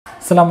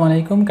আসসালামু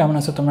আলাইকুম, কেমন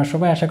আছো তোমরা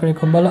সবাই? আশা করি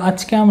খুব ভালো।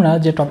 আজকে আমরা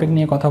যে টপিক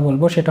নিয়ে কথা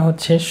বলবো সেটা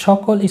হচ্ছে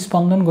সকল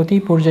স্পন্দন গতি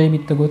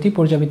পর্যায়বৃত্ত গতি,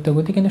 পর্যাবৃত্ত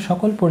গতি, কিন্তু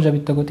সকল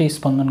পর্যাবৃত্ত গতি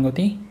স্পন্দন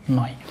গতি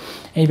নয়।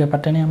 এই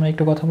ব্যাপারটা নিয়ে আমরা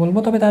একটু কথা বলবো।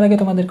 তবে তার আগে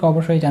তোমাদেরকে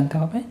অবশ্যই জানতে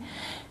হবে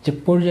যে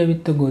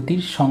পর্যাবৃত্ত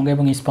গতির সংজ্ঞা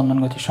এবং স্পন্দন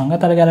গতির সংজ্ঞা।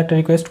 তার আগে আরেকটা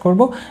রিকোয়েস্ট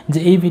করবো যে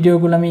এই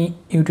ভিডিওগুলো আমি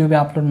ইউটিউবে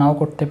আপলোড নাও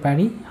করতে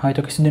পারি,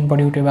 হয়তো কিছুদিন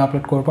পরে ইউটিউবে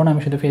আপলোড করবো না,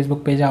 আমি শুধু ফেসবুক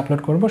পেজে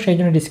আপলোড করবো। সেই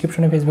জন্য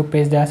ডিসক্রিপশনে ফেসবুক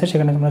পেজ দেওয়া আছে,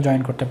 সেখানে তোমরা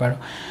জয়েন করতে পারো।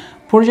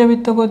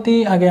 পর্যাবৃত্ত গতি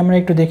আগে আমরা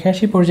একটু দেখে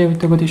আসি।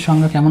 পর্যাবৃত্ত গতির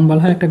সংজ্ঞা কেমন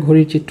বলা হয়, একটা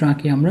ঘড়ির চিত্র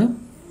আঁকি আমরা,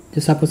 যে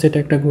সাপোজ এটা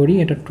একটা ঘড়ি,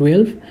 এটা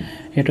 12,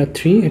 এটা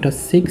 3, এটা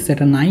 6,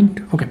 এটা 9।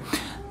 ওকে,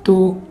 তো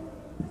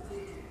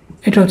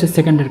এটা হচ্ছে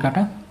সেকেন্ডের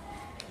কাঁটা,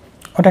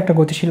 ওটা একটা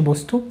গতিশীল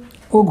বস্তু,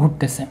 ও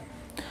ঘুরতেছে।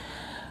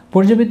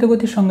 পর্যাবৃত্ত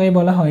গতির সংজ্ঞায়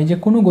বলা হয় যে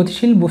কোনো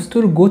গতিশীল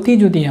বস্তুর গতি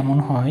যদি এমন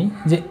হয়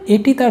যে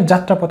এটি তার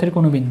যাত্রাপথের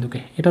কোনো বিন্দুকে,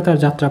 এটা তার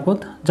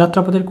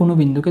যাত্রাপথের কোনো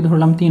বিন্দুকে,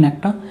 ধরলাম 3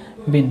 একটা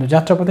বিন্দু,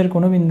 যাত্রাপথের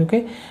কোনো বিন্দুকে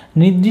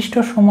নির্দিষ্ট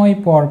সময়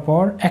পর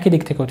পর একই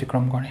দিক থেকে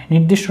অতিক্রম করে,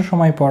 নির্দিষ্ট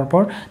সময় পর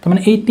পর। তার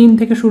মানে এই 3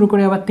 থেকে শুরু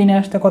করে আবার 3-এ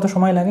আসতে কত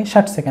সময় লাগে?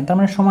 60 সেকেন্ড। তার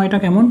মানে সময়টা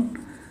কেমন?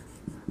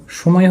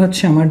 সময়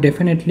হচ্ছে আমার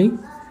ডেফিনেটলি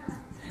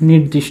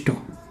নির্দিষ্ট,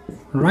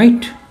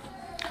 রাইট?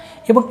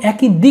 এবং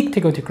একই দিক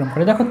থেকে অতিক্রম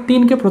করে। দেখো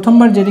 3কে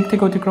প্রথমবার যে দিক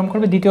থেকে অতিক্রম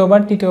করবে,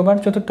 দ্বিতীয়বার, তৃতীয়বার,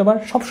 চতুর্থবার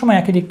সবসময়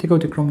একই দিক থেকে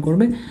অতিক্রম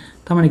করবে।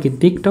 তার মানে কি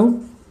দিকটাও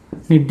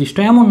নির্দিষ্ট।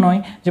 এমন নয়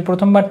যে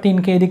প্রথমবার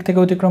 3কে এই দিক থেকে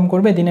অতিক্রম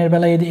করবে, দিনের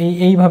বেলা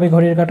এইভাবে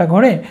ঘড়ির কাঁটা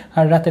ঘোরে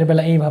আর রাতের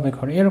বেলা এইভাবে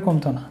ঘোরে, এরকম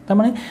তো না। তার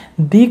মানে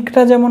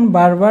দিকটা যেমন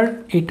বারবার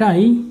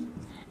এটাই,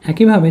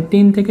 একইভাবে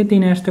 3 থেকে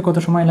 3-এ আসতে কত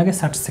সময় লাগে?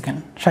 60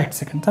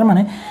 সেকেন্ড। তার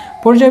মানে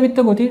পর্যাবৃত্ত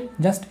গতির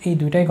জাস্ট এই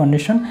দুইটাই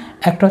কন্ডিশন,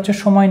 একটা হচ্ছে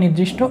সময়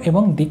নির্দিষ্ট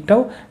এবং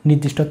দিকটাও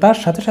নির্দিষ্ট। তার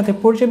সাথে সাথে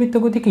পর্যাবৃত্ত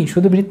গতি কি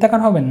শুধু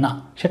বৃত্তাকার হবে না,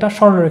 সেটা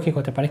সরলরৈখিক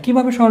হতে পারে।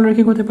 কিভাবে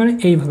সরলরৈখিক হতে পারে?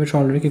 এইভাবে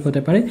সরলরৈখিক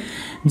হতে পারে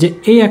যে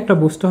এই একটা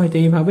বস্তু হয়তো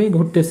এইভাবেই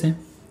ঘুরতেছে,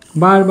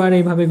 বারবার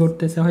এইভাবে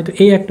ঘুরতেছে, হয়তো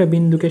এই একটা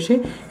বিন্দুকে সে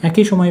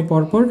একই সময়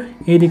পরপর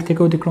এই দিক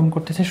থেকে অতিক্রম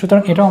করতেছে।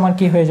 সুতরাং এটাও আমার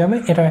কি হয়ে যাবে?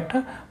 এটাও একটা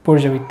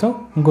পর্যাবৃত্ত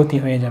গতি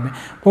হয়ে যাবে।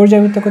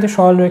 পর্যাবৃত্ত গতি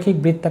সরলরৈখিক,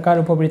 বৃত্তাকার,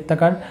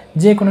 উপবৃত্তাকার,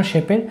 যে কোনো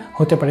শেপের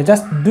হতে পারে।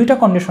 জাস্ট দুইটা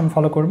কন্ডিশন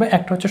ফলো করবে।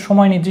 একটা হচ্ছে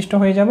সময় নির্দিষ্ট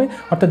হয়ে যাবে,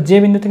 অর্থাৎ যে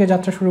বিন্দু থেকে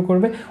যাত্রা শুরু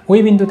করবে ওই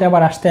বিন্দুতে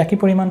আবার আসতে একই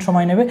পরিমাণ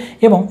সময় নেবে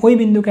এবং ওই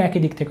বিন্দুকে একই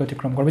দিক থেকে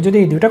অতিক্রম করবে। যদি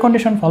এই দুইটা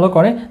কন্ডিশন ফলো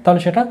করে তাহলে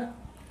সেটা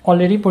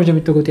অলরেডি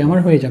পর্যাবৃত্ত গতি আমার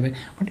হয়ে যাবে।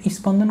 বাট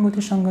স্পন্দন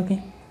গতির সংজ্ঞা কি?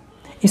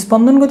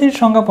 স্পন্দন গতির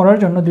সংজ্ঞা পড়ার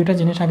জন্য দুইটা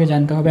জিনিস আগে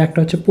জানতে হবে। একটা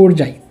হচ্ছে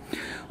পর্যায়।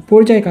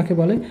 পর্যায় কাকে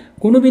বলে?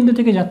 কোনো বিন্দু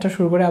থেকে যাত্রা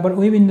শুরু করে আবার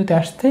ওই বিন্দুতে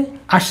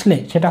আসলে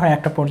সেটা হয়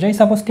একটা পর্যায়।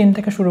 সাপোজ 3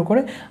 থেকে শুরু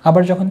করে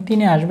আবার যখন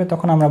 3-এ আসবে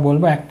তখন আমরা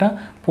বলবো একটা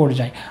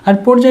পর্যায়। আর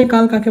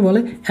পর্যায়কাল কাকে বলে?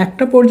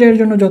 একটা পর্যায়ের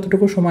জন্য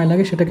যতটুকু সময়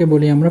লাগে সেটাকে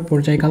বলি আমরা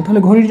পর্যায়কাল।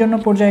 তাহলে ঘড়ির জন্য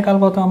পর্যায়কাল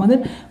কত আমাদের?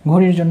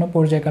 ঘড়ির জন্য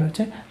পর্যায়কাল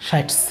হচ্ছে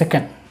 60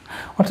 সেকেন্ড।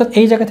 অর্থাৎ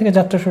এই জায়গা থেকে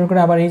যাত্রা শুরু করে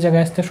আবার এই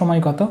জায়গায় আসতে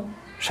সময় কত?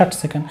 60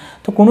 সেকেন্ড।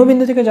 তো কোনো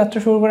বিন্দু থেকে যাত্রা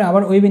শুরু করে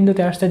আবার ওই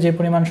বিন্দুতে আসতে যে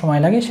পরিমাণ সময়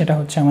লাগে সেটা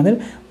হচ্ছে আমাদের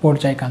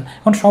পর্যায়কাল।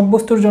 এখন সব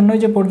বস্তুর জন্যই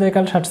যে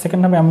পর্যায়কাল 60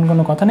 সেকেন্ড হবে এমন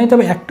কোনো কথা নেই,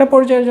 তবে একটা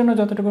পর্যায়ের জন্য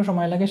যতটুকু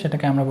সময় লাগে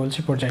সেটাকে আমরা বলছি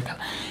পর্যায়কাল।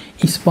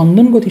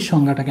 স্পন্দন গতির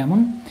সংজ্ঞাটা কেমন?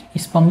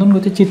 স্পন্দন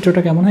গতির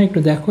চিত্রটা কেমন হয় একটু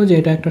দেখো। যে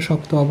এটা একটা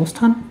শক্ত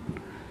অবস্থান,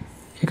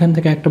 এখান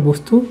থেকে একটা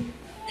বস্তু,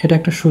 এটা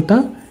একটা সুতা,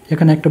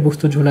 এখানে একটা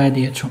বস্তু ঝুলায়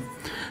দিয়েছো।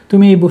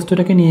 তুমি এই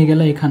বস্তুটাকে নিয়ে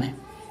গেলে, এখানে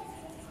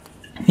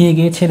নিয়ে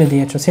গিয়ে ছেড়ে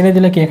দিয়েছো। ছেড়ে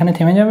দিলে কি এখানে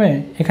থেমে যাবে?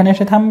 এখানে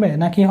এসে থামবে?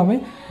 না কি হবে?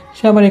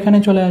 সে আবার এখানে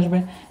চলে আসবে।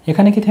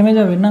 এখানে কি থেমে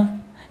যাবে? না,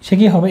 সে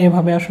কী হবে?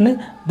 এভাবে আসলে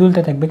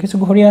দুলতে থাকবে। কিছু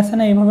ঘড়ি আছে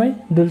না, এইভাবে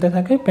দুলতে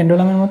থাকে,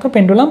 পেন্ডুলামের মতো,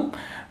 পেন্ডুলাম,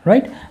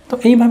 রাইট? তো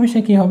এইভাবে সে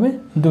কী হবে?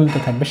 দুলতে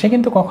থাকবে। সে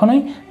কিন্তু কখনোই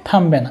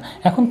থামবে না।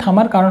 এখন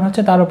থামার কারণ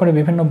হচ্ছে তার উপরে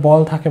বিভিন্ন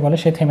বল থাকে বলে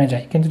সে থেমে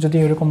যায়, কিন্তু যদি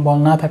এরকম বল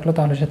না থাকলো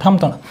তাহলে সে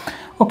থামতো না।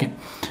 ওকে,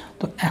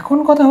 তো এখন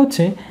কথা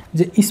হচ্ছে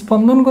যে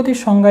স্পন্দন গতির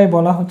সংজ্ঞায়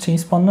বলা হচ্ছে,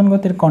 স্পন্দন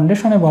গতির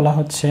কন্ডিশনে বলা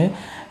হচ্ছে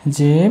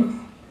যে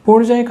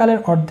পর্যায়কালের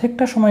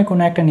অর্ধেকটা সময়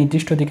কোনো একটা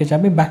নির্দিষ্ট দিকে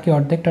যাবে, বাকি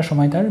অর্ধেকটা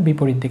সময় তার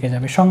বিপরীত দিকে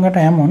যাবে। সংজ্ঞাটা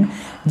এমন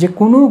যে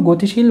কোনো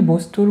গতিশীল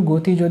বস্তুর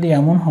গতি যদি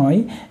এমন হয়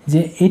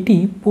যে এটি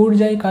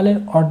পর্যায়কালের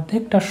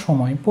অর্ধেকটা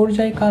সময়,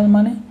 পর্যায়কাল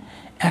মানে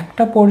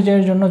একটা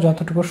পর্যায়ের জন্য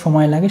যতটুকু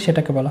সময় লাগে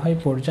সেটাকে বলা হয়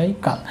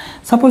পর্যায়কাল।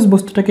 সাপোজ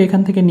বস্তুটাকে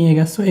এখান থেকে নিয়ে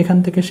গেছো, এখান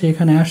থেকে সে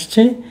এখানে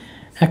আসছে,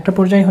 একটা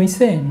পর্যায়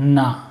হয়েছে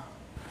না,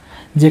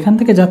 যেখান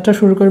থেকে যাত্রা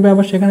শুরু করবে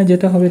আবার সেখানে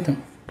যেতে হবে। তো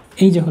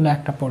এই যে হলো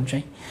একটা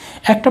পর্যায়।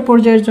 একটা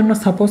পর্যায়ের জন্য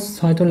সাপোজ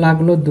হয়তো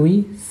লাগলো 2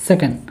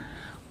 সেকেন্ড।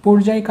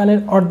 পর্যায়কালের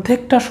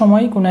অর্ধেকটা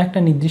সময় কোনো একটা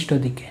নির্দিষ্ট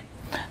দিকে।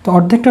 তো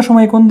অর্ধেকটা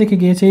সময় কোন দিকে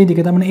গিয়েছে? এই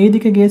দিকে। তার মানে এই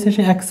দিকে গিয়েছে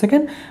সে 1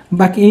 সেকেন্ড,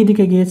 বাকি এই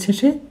দিকে গিয়েছে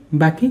সে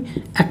বাকি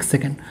 1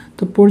 সেকেন্ড।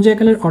 তো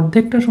পর্যায়কালের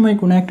অর্ধেকটা সময়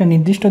কোনো একটা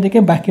নির্দিষ্ট দিকে,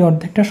 বাকি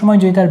অর্ধেকটা সময়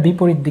যদি তার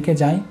বিপরীত দিকে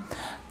যায়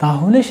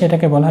তাহলে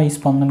সেটাকে বলা হয়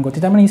স্পন্দন গতি।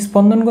 তার মানে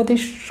স্পন্দন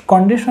গতির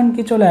কন্ডিশন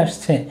কি চলে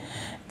আসছে?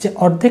 যে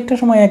অর্ধেকটা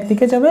সময়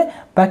একদিকে যাবে,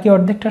 বাকি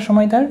অর্ধেকটা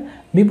সময় তার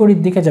বিপরীত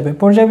দিকে যাবে।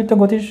 পর্যাবৃত্ত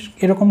গতির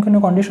এরকম কোনো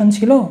কন্ডিশন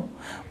ছিল?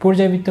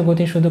 পর্যাবৃত্ত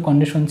গতির শুধু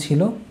কন্ডিশন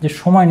ছিল যে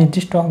সময়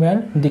নির্দিষ্ট হবে আর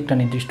দিকটা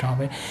নির্দিষ্ট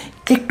হবে।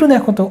 একটু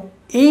দেখো তো,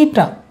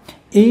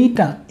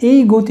 এই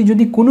গতি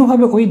যদি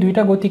কোনোভাবে ওই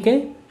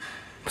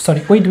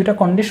দুইটা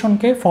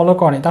কন্ডিশনকে ফলো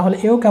করে তাহলে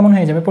এও কেমন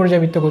হয়ে যাবে?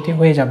 পর্যাবৃত্ত গতি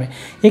হয়ে যাবে।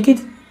 একই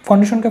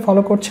কন্ডিশনকে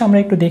ফলো করছে, আমরা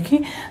একটু দেখি।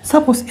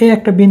 সাপোজ এই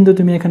একটা বিন্দু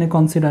তুমি এখানে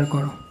কনসিডার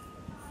করো,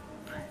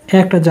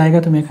 একটা জায়গা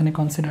তুমি এখানে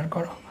কনসিডার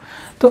করো।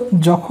 তো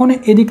যখন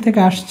এদিক থেকে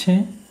আসছে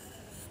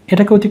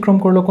এটাকে অতিক্রম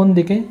করলো কোন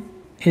দিকে?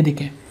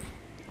 এদিকে।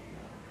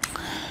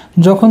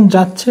 যখন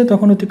যাচ্ছে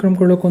তখন অতিক্রম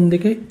করলো কোন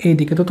দিকে? এই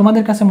দিকে। তো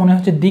তোমাদের কাছে মনে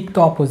হচ্ছে দিক তো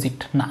অপোজিট,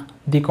 না,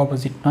 দিক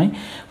অপোজিট নয়,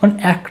 কারণ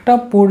একটা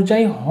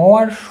পর্যায়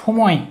হওয়ার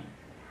সময়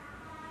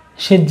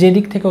সে যে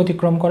দিক থেকে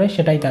অতিক্রম করে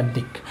সেটাই তার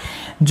দিক।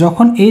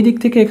 যখন এই দিক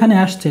থেকে এখানে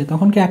আসছে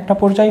তখন কি একটা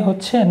পর্যায়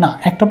হচ্ছে? না,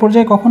 একটা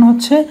পর্যায় কখন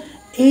হচ্ছে?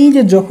 এই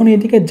যে যখন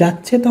এদিকে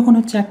যাচ্ছে তখন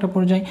হচ্ছে একটা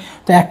পর্যায়।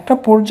 তো একটা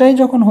পর্যায়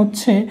যখন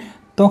হচ্ছে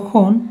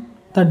তখন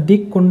তার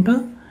দিক কোনটা?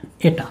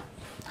 এটা।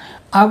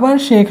 আবার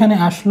সে এখানে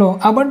আসলো,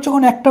 আবার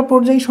যখন একটা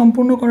পর্যায়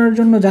সম্পূর্ণ করার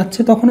জন্য যাচ্ছে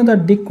তখনও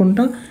তার দিক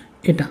কোনটা?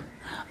 এটা।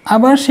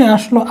 আবার সে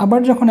আসলো, আবার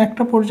যখন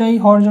একটা পর্যায়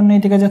হওয়ার জন্য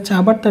এদিকে যাচ্ছে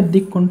আবার তার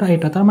দিক কোনটা?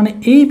 এটা। তার মানে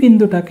এই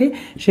বিন্দুটাকে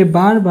সে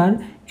বারবার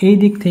এই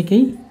দিক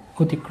থেকেই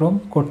অতিক্রম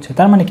করছে।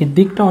 তার মানে কি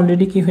দিকটা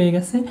অলরেডি কি হয়ে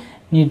গেছে?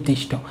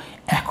 নির্দিষ্ট।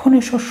 এখন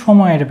এসো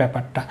সময়ের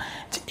ব্যাপারটা,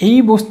 এই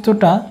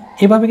বস্তুটা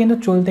এভাবে কিন্তু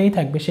চলতেই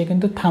থাকবে, সে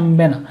কিন্তু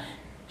থামবে না,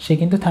 সে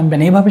কিন্তু থামবে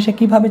না। এভাবে সে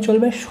কীভাবে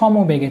চলবে?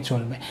 সমবেগে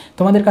চলবে।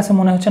 তোমাদের কাছে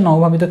মনে হচ্ছে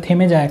নৌভাবে তো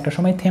থেমে যায়, একটা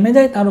সময় থেমে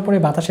যায়, তার উপরে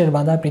বাতাসের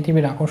বাধা,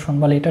 পৃথিবীর আকর্ষণ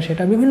বলে, এটা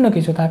সেটা বিভিন্ন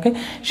কিছু থাকে,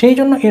 সেই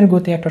জন্য এর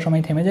গতি একটা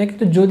সময় থেমে যায়।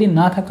 কিন্তু যদি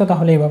না থাকতো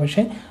তাহলে এভাবে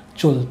সে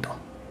চলতো,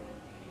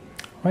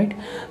 রাইট?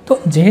 তো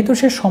যেহেতু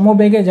সে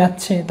সমবেগে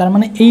যাচ্ছে তার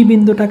মানে এই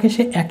বিন্দুটাকে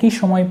সে একই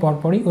সময়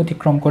পরপরই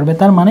অতিক্রম করবে।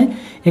 তার মানে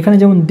এখানে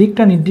যেমন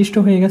দিকটা নির্দিষ্ট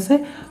হয়ে গেছে,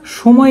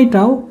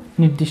 সময়টাও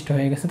নির্দিষ্ট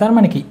হয়ে গেছে। তার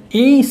মানে কি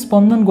এই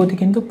স্পন্দন গতি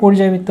কিন্তু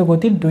পর্যায়বৃত্ত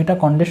গতির দুইটা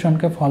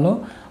কন্ডিশনকে ফলো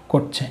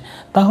করছে।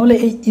 তাহলে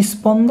এই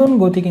স্পন্দন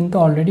গতি কিন্তু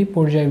অলরেডি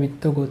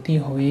পর্যায়বৃত্ত গতি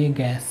হয়ে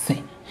গেছে।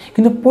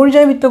 কিন্তু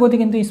পর্যায়বৃত্ত গতি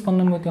কিন্তু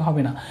স্পন্দন গতি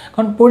হবে না,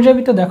 কারণ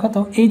পর্যায়বৃত্ত দেখো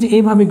তো এই যে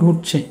এইভাবে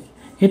ঘুরছে,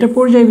 এটা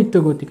পর্যায়বৃত্ত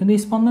গতি, কিন্তু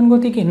স্পন্দন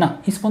গতি কি না?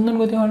 স্পন্দন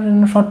গতি হওয়ার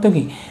জন্য শর্ত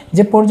কি?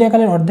 যে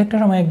পর্যায়কালের অর্ধেকটা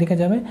সময় একদিকে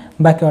যাবে,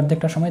 বাকি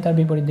অর্ধেকটা সময় তার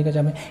বিপরীত দিকে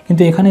যাবে।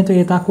 কিন্তু এখানে তো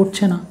এ তা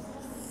করছে না,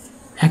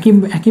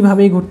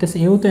 একইভাবেই ঘুরতেছে,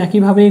 এও তো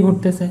একইভাবেই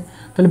ঘুরতেছে,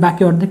 তাহলে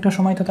বাকি অর্ধেকটা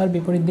সময় তো তার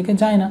বিপরীত দিকে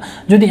যায় না।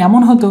 যদি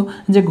এমন হতো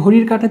যে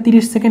ঘড়ির কাঁটা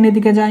 30 সেকেন্ড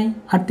এদিকে যায়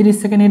আর 30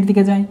 সেকেন্ড এর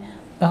দিকে যায়,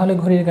 তাহলে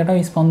ঘড়ির কাঁটাও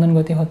স্পন্দন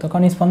গতি হতো,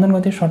 কারণ স্পন্দন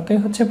গতির শর্তই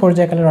হচ্ছে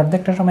পর্যায়কালের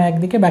অর্ধেকটা সময়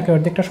একদিকে, বাকি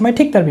অর্ধেকটা সময়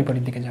ঠিক তার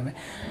বিপরীত দিকে যাবে।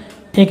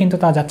 এ কিন্তু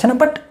তা যাচ্ছে না,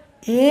 বাট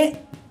এ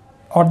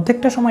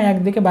অর্ধেকটা সময়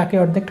একদিকে, বাকি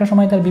অর্ধেকটা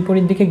সময় তার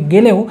বিপরীত দিকে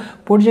গেলেও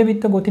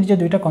পর্যায়বৃত্ত গতির যে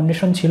দুইটা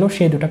কন্ডিশন ছিল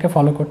সেই দুটাকে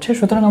ফলো করছে।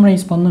 সুতরাং আমরা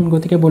স্পন্দন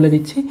গতিকে বলে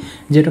দিচ্ছি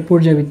যেটা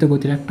পর্যায়বৃত্ত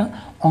গতির একটা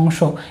অংশ,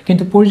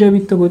 কিন্তু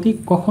পর্যায়বৃত্ত গতি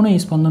কখনোই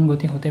স্পন্দন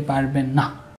গতি হতে পারবে না।